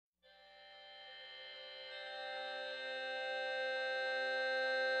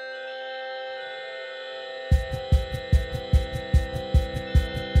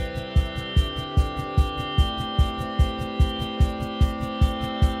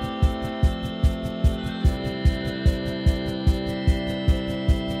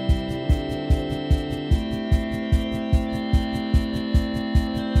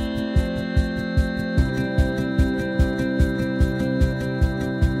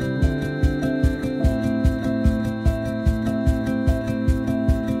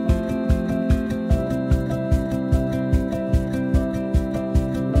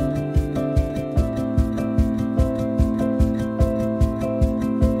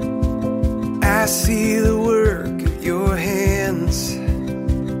see the work of your hands,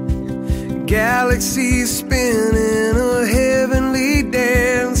 galaxies spinning a heavenly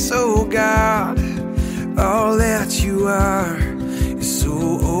dance. Oh God, all that you are is so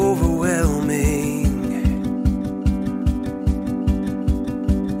overwhelming.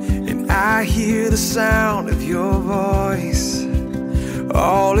 And I hear the sound of your voice.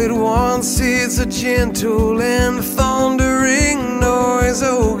 All at once it's a gentle and thundering noise.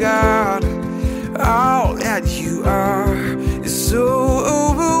 Oh God, all that you are is so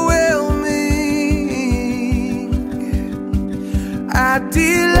overwhelming. I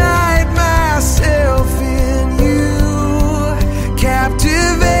delight myself in you,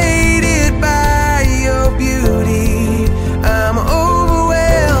 captivated by your beauty. I'm overwhelmed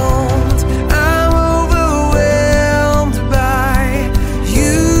by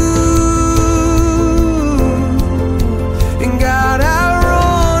you. And God, I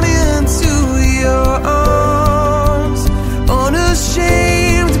run into your arms,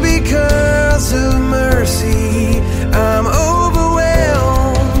 unashamed because of mercy. I'm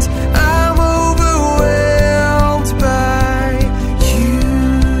overwhelmed by you.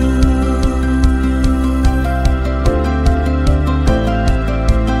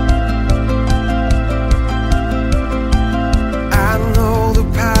 I know the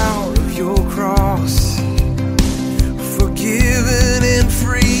power of your cross, forgiven and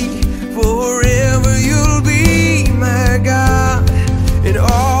free. Forever you'll be my God, and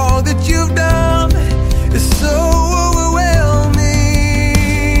all that you've done is so overwhelming.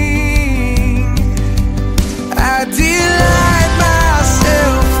 I delight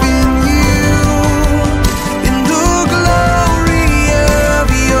myself in you, in the glory of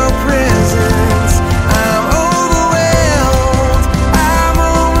your presence. I'm overwhelmed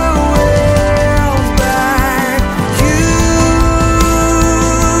by you.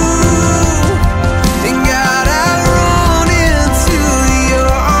 And God, I run into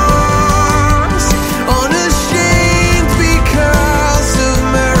your arms, unashamed because of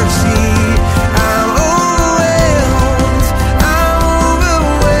mercy. I'm overwhelmed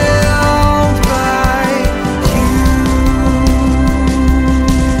by you.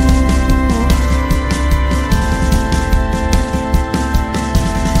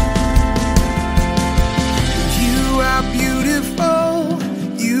 You are beautiful,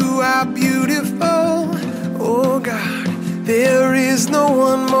 you are beautiful. Oh God, there is no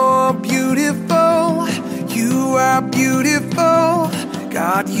one more beautiful. You are beautiful,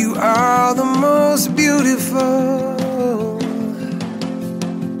 God, you are the most beautiful.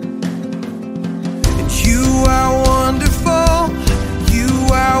 And you are wonderful, you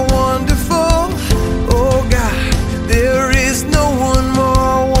are wonderful. Oh God, there is no one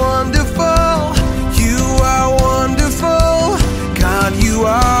more wonderful. You are wonderful, God, you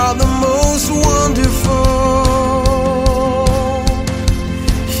are the most wonderful.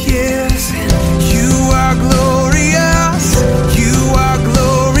 Yes, you are glorious, you are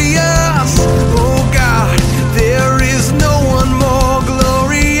glorious. Oh God, there is no one more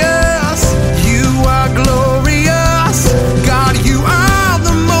glorious. You are glorious, God, you are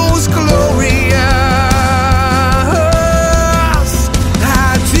the most glorious.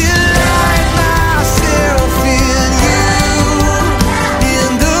 I delight myself in you, in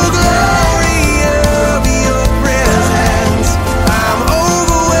the glory of your presence. I'm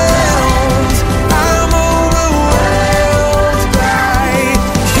overwhelmed by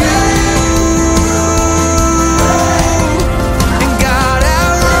you. And God, I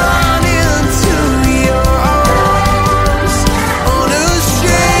run into your arms,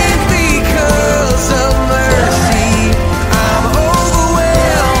 unashamed because of mercy. I'm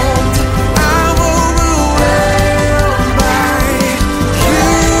overwhelmed by you.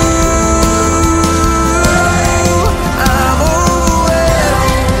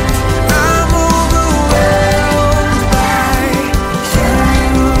 I'm overwhelmed by you.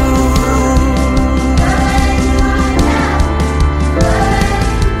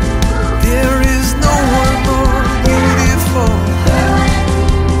 There is no one more beautiful.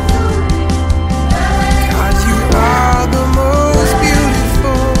 God, you are the most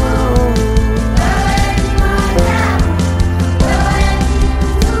beautiful.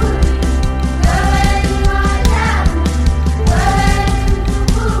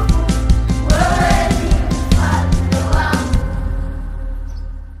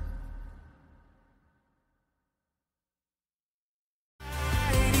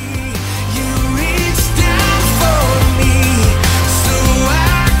 You reached down for me so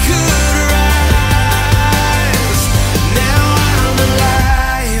I could rise. Now I'm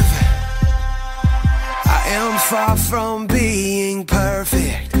alive. I am far from being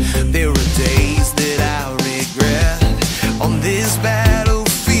perfect. There are days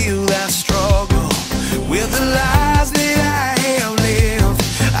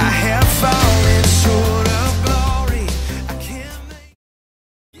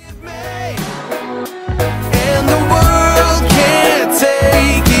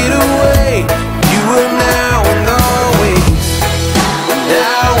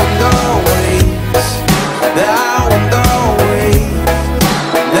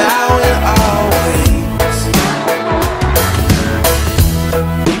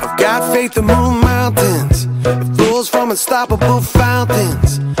beneath the moon mountains. It flows from unstoppable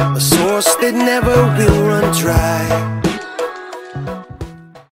fountains, a source that never will